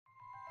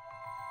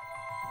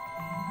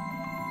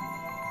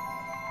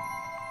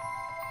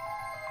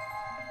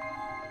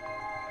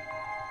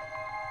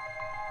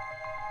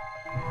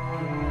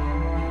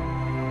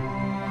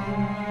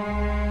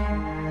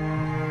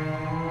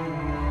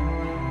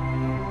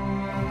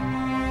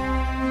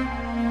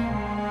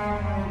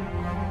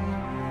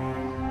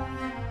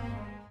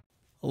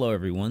Hello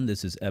everyone,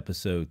 this is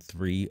episode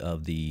 3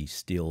 of the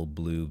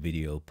StillBlue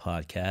video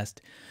podcast.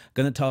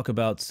 Going to talk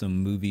about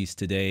some movies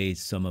today,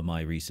 some of my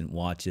recent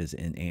watches,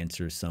 and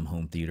answer some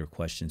home theater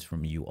questions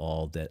from you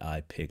all that I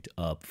picked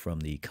up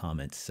from the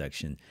comments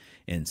section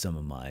in some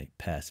of my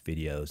past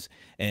videos.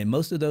 And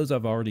most of those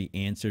I've already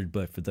answered,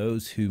 but for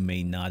those who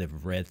may not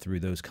have read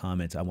through those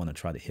comments, I want to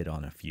try to hit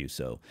on a few.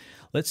 So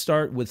let's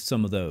start with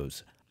some of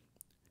those.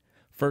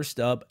 First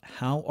up,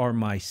 how are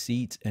my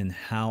seats and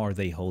how are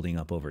they holding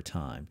up over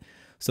time?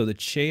 So the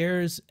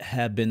chairs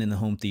have been in the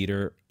home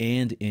theater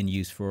and in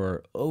use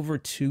for over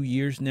 2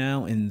 years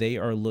now, and they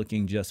are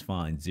looking just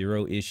fine.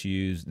 Zero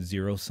issues,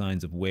 zero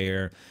signs of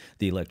wear.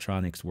 The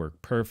electronics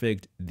work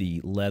perfect.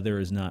 The leather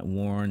is not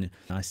worn.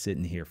 I sit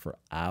in here for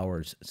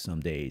hours some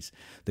days.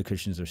 The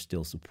cushions are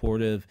still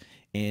supportive,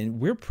 and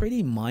we're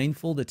pretty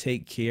mindful to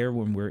take care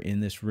when we're in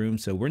this room.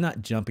 So we're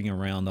not jumping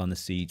around on the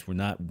seats. We're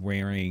not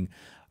wearing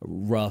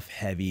rough,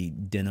 heavy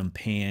denim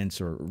pants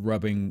or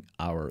rubbing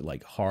our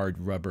hard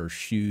rubber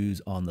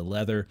shoes on the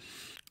leather.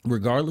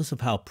 Regardless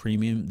of how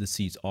premium the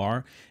seats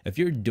are, if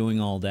you're doing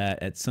all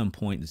that, at some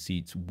point the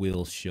seats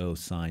will show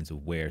signs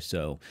of wear.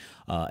 So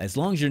as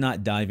long as you're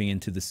not diving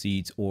into the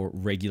seats or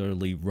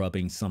regularly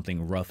rubbing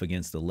something rough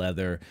against the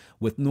leather,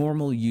 with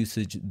normal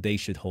usage, they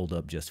should hold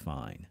up just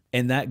fine.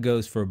 And that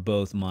goes for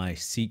both my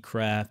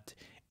Seatcraft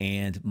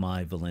and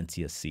my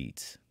Valencia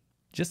seats.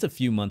 Just a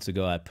few months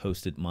ago, I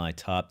posted my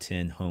top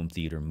 10 home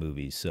theater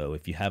movies. So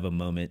if you have a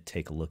moment,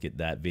 take a look at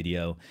that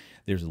video.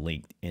 There's a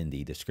link in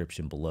the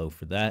description below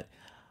for that.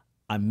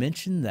 I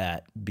mentioned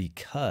that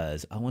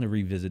because I want to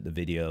revisit the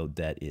video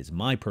that is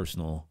my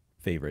personal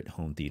favorite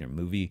home theater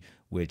movie,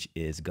 which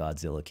is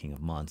Godzilla King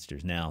of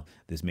Monsters. Now,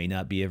 this may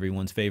not be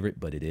everyone's favorite,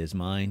 but it is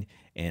mine.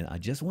 And I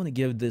just want to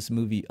give this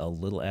movie a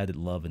little added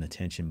love and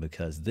attention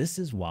because this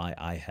is why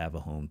I have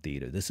a home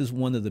theater. This is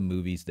one of the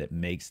movies that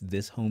makes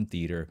this home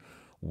theater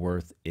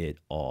worth it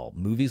all.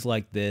 Movies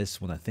like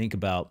this, when I think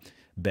about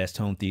best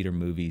home theater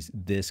movies,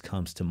 this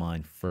comes to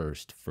mind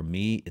first. For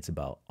me, it's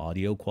about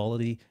audio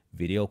quality,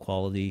 video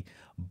quality,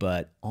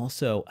 but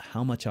also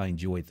how much I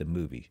enjoyed the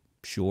movie.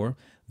 Sure,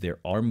 there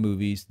are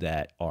movies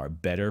that are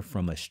better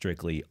from a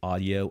strictly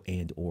audio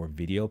and or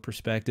video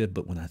perspective,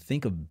 but when I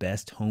think of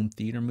best home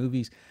theater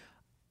movies,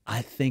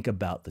 I think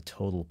about the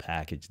total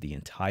package, the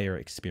entire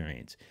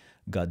experience.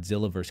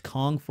 Godzilla vs.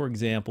 Kong, for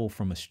example,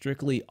 from a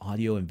strictly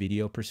audio and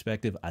video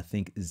perspective, I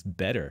think is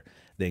better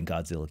than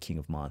Godzilla King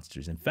of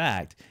Monsters. In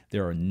fact,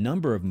 there are a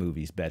number of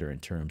movies better in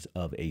terms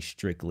of a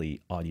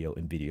strictly audio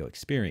and video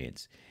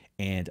experience.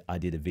 And I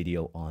did a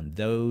video on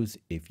those.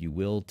 If you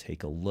will,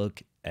 take a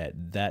look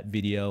at that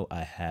video.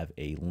 I have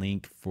a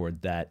link for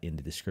that in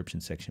the description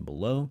section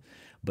below.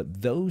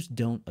 But those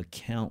don't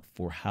account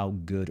for how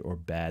good or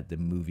bad the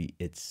movie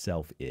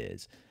itself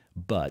is.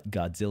 But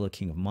Godzilla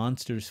King of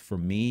Monsters, for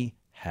me,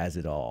 has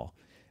it all.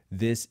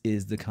 This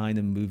is the kind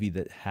of movie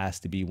that has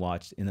to be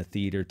watched in a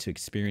theater to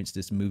experience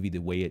this movie the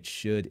way it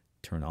should.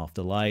 Turn off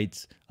the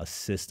lights, a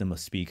system of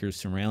speakers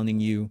surrounding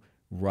you,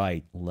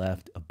 right,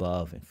 left,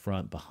 above, in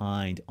front,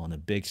 behind, on a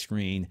big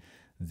screen.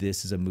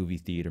 This is a movie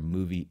theater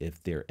movie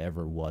if there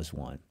ever was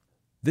one.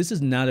 This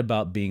is not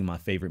about being my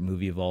favorite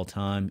movie of all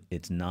time.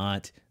 It's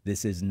not.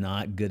 This is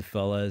not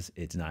Goodfellas.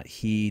 It's not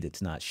Heat.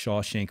 It's not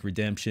Shawshank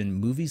Redemption.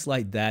 Movies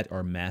like that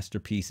are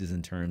masterpieces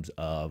in terms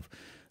of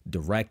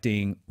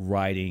directing,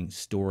 writing,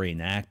 story,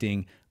 and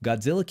acting.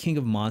 Godzilla King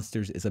of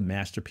Monsters is a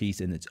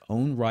masterpiece in its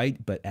own right,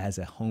 but as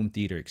a home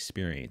theater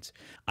experience.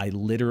 I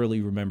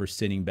literally remember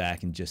sitting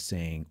back and just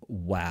saying,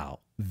 wow,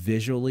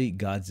 visually,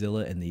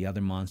 Godzilla and the other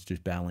monsters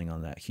battling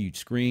on that huge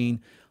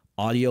screen,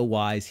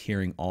 audio-wise,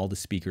 hearing all the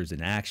speakers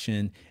in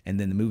action, and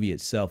then the movie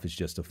itself is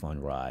just a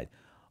fun ride.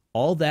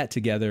 All that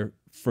together,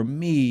 for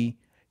me,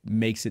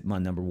 makes it my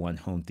 #1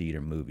 home theater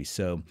movie.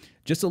 So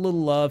just a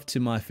little love to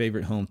my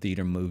favorite home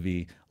theater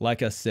movie.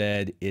 Like I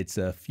said, it's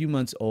a few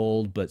months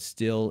old, but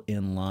still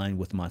in line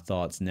with my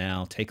thoughts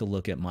now. Take a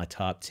look at my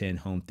top 10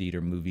 home theater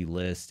movie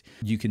list.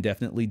 You can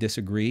definitely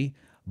disagree,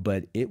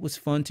 but it was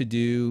fun to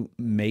do,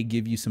 may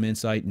give you some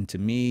insight into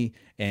me,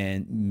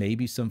 and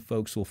maybe some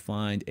folks will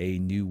find a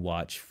new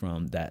watch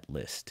from that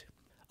list.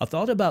 I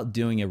thought about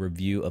doing a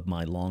review of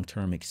my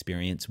long-term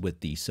experience with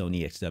the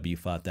Sony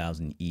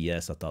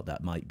XW5000ES. I thought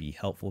that might be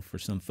helpful for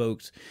some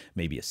folks,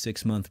 maybe a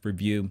 6-month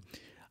review.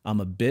 I'm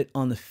a bit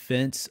on the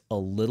fence a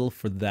little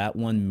for that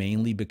one,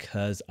 mainly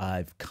because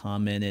I've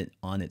commented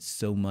on it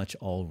so much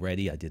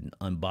already. I did an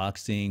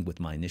unboxing with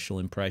my initial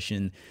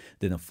impression,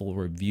 then a full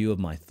review of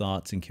my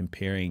thoughts and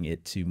comparing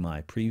it to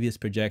my previous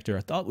projector.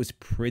 I thought it was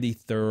pretty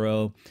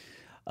thorough.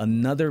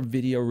 Another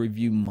video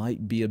review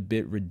might be a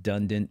bit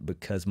redundant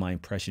because my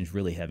impressions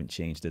really haven't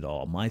changed at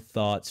all. My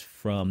thoughts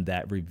from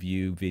that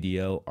review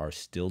video are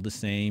still the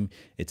same.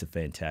 It's a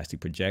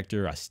fantastic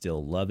projector. I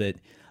still love it.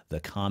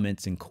 The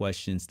comments and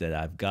questions that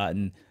I've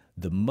gotten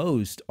the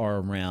most are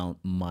around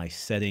my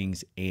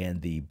settings and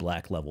the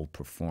black level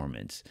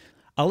performance.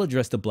 I'll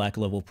address the black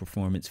level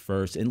performance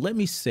first. And let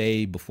me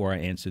say before I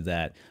answer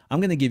that, I'm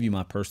going to give you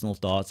my personal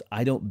thoughts.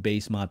 I don't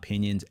base my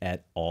opinions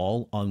at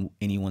all on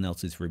anyone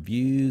else's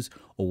reviews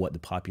or what the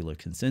popular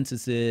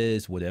consensus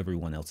is, what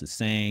everyone else is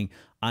saying.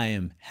 I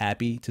am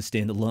happy to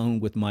stand alone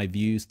with my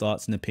views,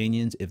 thoughts, and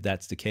opinions if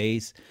that's the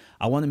case.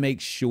 I want to make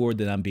sure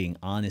that I'm being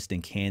honest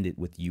and candid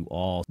with you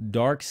all.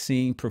 Dark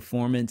scene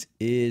performance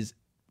is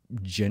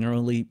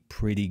generally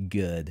pretty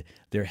good.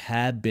 There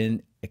have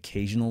been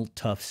occasional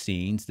tough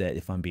scenes that,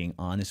 if I'm being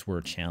honest, were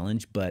a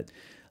challenge, but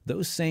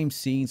those same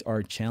scenes are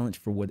a challenge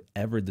for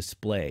whatever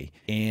display.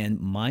 And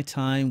my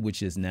time,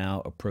 which is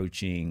now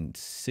approaching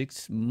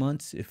 6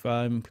 months, if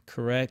I'm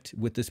correct,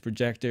 with this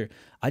projector,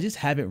 I just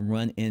haven't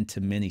run into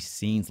many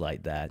scenes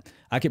like that.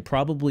 I could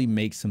probably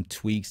make some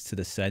tweaks to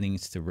the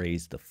settings to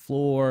raise the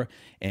floor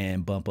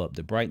and bump up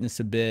the brightness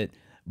a bit,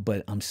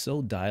 but I'm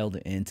so dialed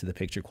into the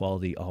picture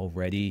quality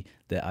already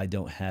that I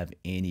don't have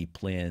any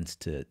plans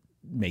to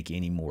make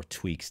any more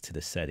tweaks to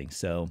the settings.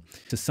 So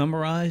to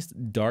summarize,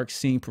 dark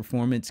scene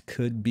performance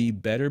could be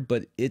better,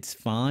 but it's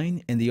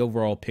fine. And the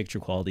overall picture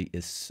quality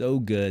is so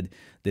good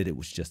that it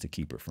was just a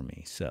keeper for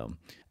me. So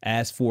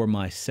as for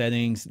my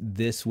settings,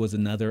 this was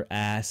another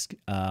ask.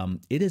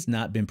 It has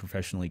not been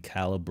professionally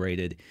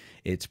calibrated.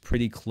 It's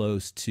pretty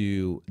close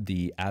to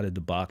the out of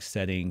the box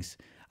settings.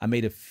 I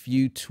made a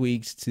few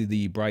tweaks to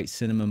the bright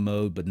cinema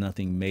mode, but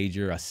nothing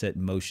major. I set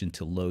motion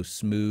to low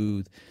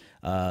smooth.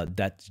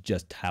 That's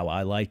just how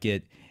I like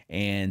it.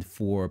 And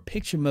for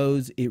picture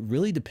modes, it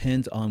really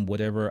depends on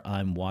whatever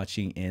I'm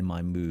watching and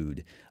my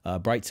mood.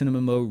 Bright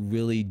cinema mode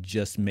really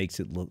just makes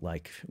it look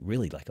like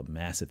a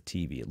massive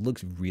TV. It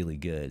looks really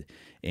good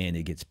and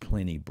it gets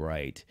plenty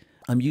bright.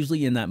 I'm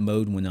usually in that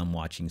mode when I'm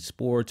watching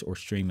sports or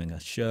streaming a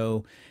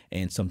show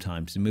and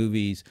sometimes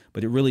movies,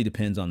 but it really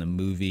depends on the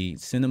movie.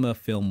 Cinema,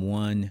 film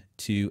 1,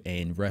 2,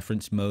 and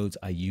reference modes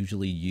I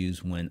usually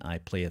use when I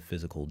play a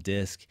physical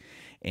disc,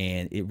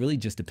 and it really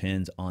just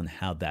depends on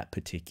how that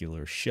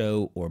particular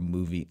show or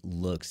movie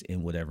looks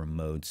in whatever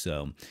mode.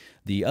 So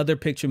the other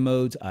picture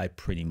modes I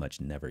pretty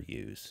much never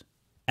use.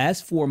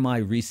 As for my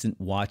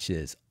recent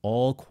watches,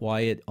 All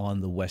Quiet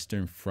on the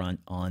Western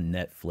Front on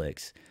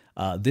Netflix.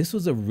 This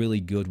was a really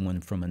good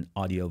one from an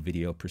audio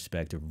video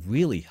perspective,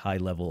 really high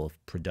level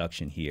of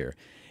production here.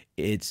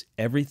 It's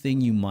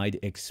everything you might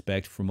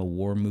expect from a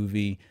war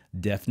movie,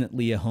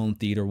 definitely a home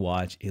theater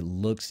watch. It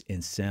looks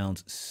and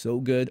sounds so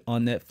good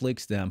on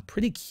Netflix that I'm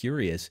pretty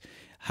curious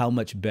how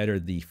much better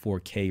the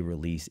 4K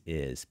release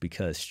is,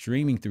 because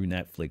streaming through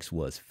Netflix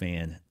was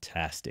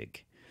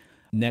fantastic.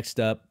 Next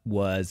up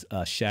was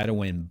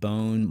Shadow and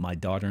Bone. My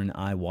daughter and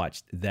I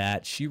watched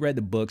that. She read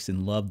the books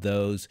and loved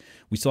those.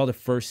 We saw the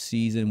first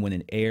season when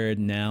it aired.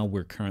 Now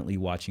we're currently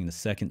watching the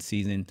second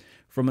season.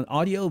 From an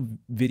audio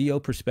video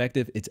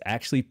perspective, it's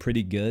actually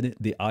pretty good.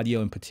 The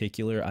audio in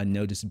particular, I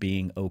noticed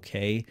being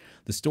okay.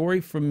 The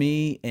story for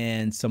me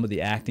and some of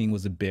the acting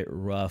was a bit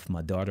rough.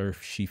 My daughter,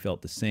 she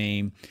felt the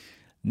same.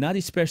 Not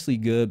especially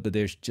good, but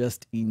there's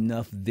just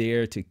enough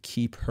there to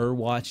keep her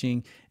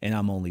watching, and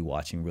I'm only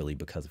watching really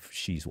because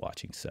she's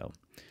watching. So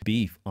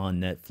Beef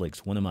on Netflix,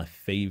 one of my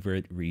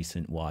favorite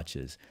recent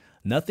watches.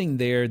 Nothing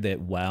there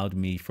that wowed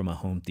me from a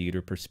home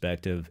theater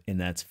perspective,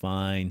 and that's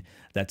fine.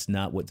 That's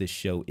not what this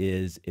show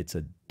is. It's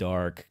a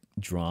dark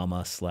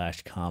drama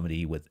 /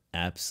 comedy with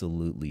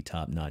absolutely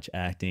top-notch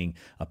acting,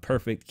 a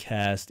perfect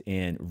cast,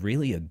 and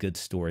really a good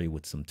story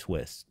with some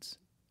twists.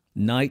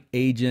 Night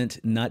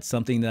Agent, not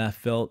something that I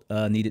felt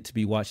needed to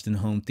be watched in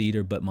home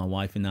theater, but my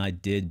wife and I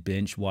did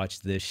binge watch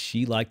this.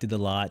 She liked it a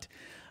lot.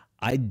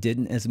 I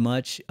didn't as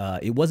much.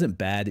 It wasn't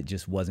bad, it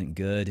just wasn't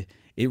good.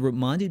 It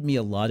reminded me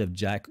a lot of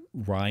Jack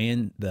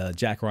Ryan, the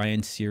Jack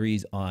Ryan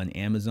series on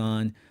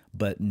Amazon,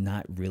 but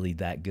not really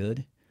that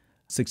good.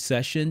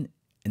 Succession,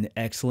 an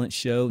excellent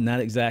show. Not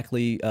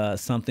exactly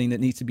something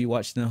that needs to be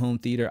watched in a home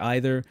theater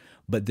either,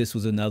 but this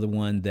was another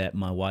one that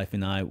my wife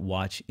and I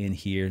watch in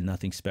here.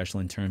 Nothing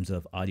special in terms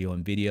of audio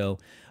and video,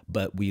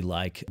 but we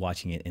like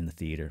watching it in the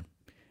theater.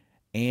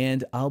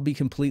 And I'll be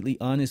completely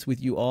honest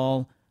with you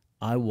all,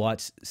 I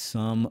watched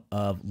some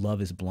of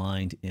Love is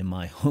Blind in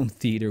my home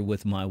theater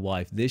with my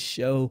wife. This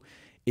show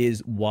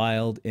is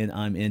wild and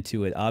I'm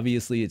into it.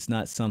 Obviously, it's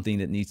not something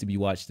that needs to be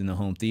watched in the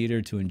home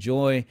theater to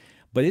enjoy,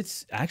 but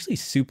it's actually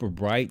super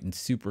bright and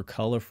super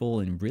colorful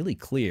and really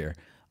clear.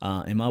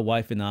 And my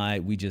wife and I,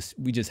 we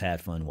just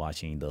had fun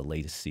watching the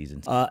latest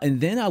seasons.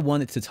 And then I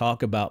wanted to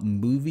talk about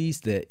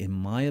movies that, in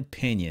my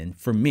opinion,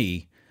 for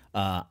me,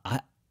 I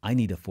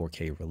need a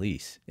 4K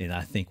release, and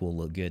I think will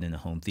look good in a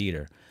home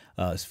theater.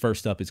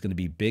 First up, it's going to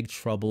be Big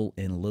Trouble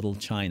in Little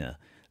China.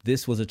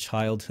 This was a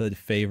childhood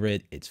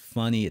favorite. It's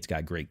funny. It's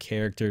got great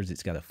characters.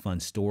 It's got a fun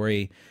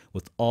story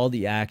with all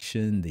the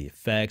action, the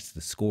effects,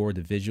 the score,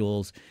 the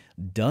visuals.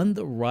 Done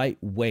the right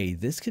way,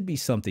 this could be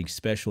something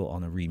special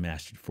on a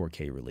remastered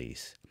 4K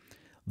release.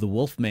 The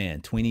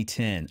Wolfman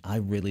 2010. I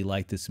really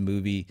like this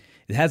movie.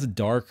 It has a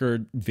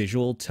darker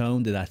visual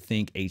tone that I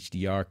think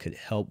HDR could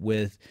help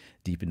with,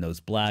 deepen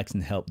those blacks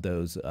and help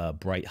those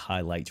bright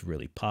highlights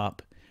really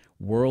pop.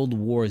 World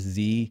War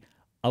Z.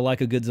 I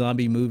like a good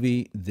zombie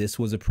movie. This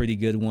was a pretty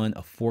good one.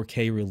 A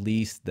 4K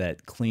release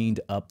that cleaned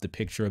up the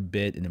picture a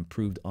bit and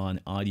improved on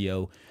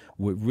audio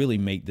would really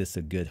make this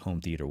a good home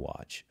theater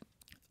watch.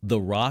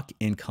 The Rock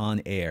and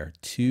Con Air,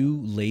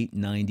 two late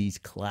 90s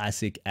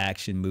classic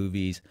action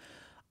movies.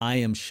 I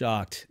am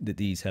shocked that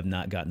these have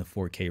not gotten a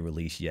 4K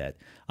release yet.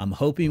 I'm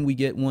hoping we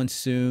get one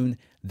soon.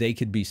 They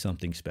could be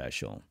something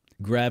special.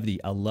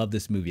 Gravity, I love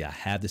this movie. I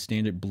have the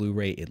standard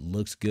Blu-ray. It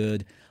looks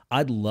good.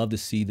 I'd love to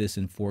see this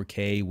in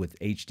 4K with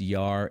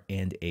HDR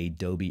and a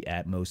Dolby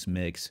Atmos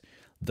mix.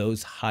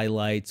 Those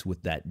highlights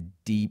with that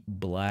deep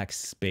black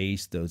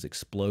space, those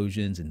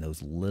explosions and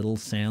those little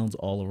sounds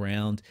all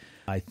around,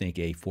 I think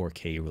a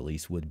 4K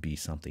release would be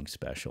something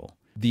special.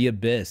 The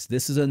Abyss,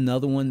 this is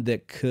another one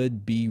that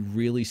could be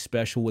really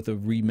special with a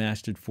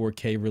remastered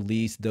 4K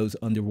release. Those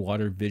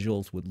underwater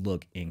visuals would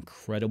look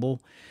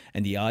incredible.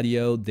 And the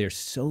audio, there's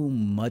so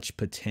much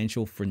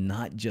potential for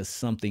not just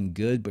something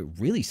good, but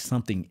really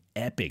something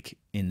epic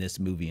in this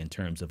movie in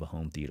terms of a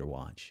home theater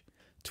watch.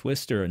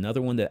 Twister,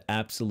 another one that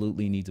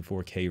absolutely needs a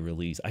 4K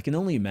release. I can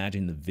only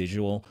imagine the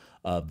visual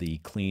of the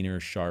cleaner,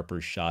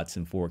 sharper shots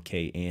in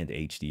 4K and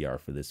HDR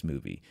for this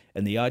movie.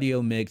 And the audio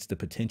mix, the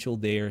potential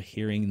there,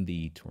 hearing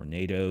the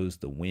tornadoes,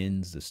 the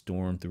winds, the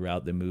storm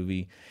throughout the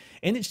movie.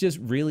 And it's just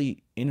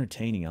really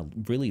entertaining. I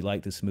really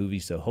like this movie,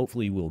 so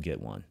hopefully we'll get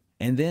one.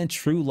 And then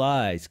True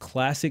Lies,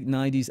 classic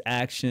 90s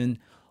action,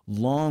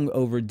 long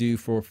overdue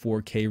for a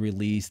 4K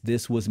release.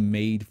 This was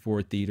made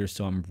for theater,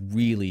 so I'm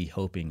really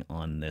hoping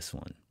on this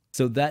one.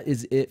 So that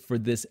is it for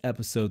this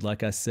episode.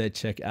 Like I said,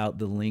 check out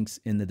the links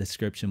in the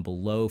description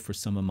below for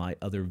some of my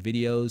other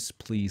videos.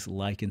 Please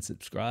like and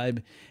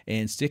subscribe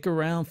and stick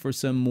around for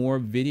some more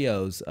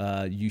videos.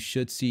 You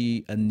should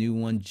see a new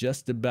one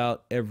just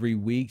about every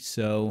week.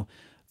 So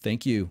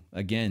thank you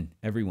again,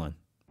 everyone.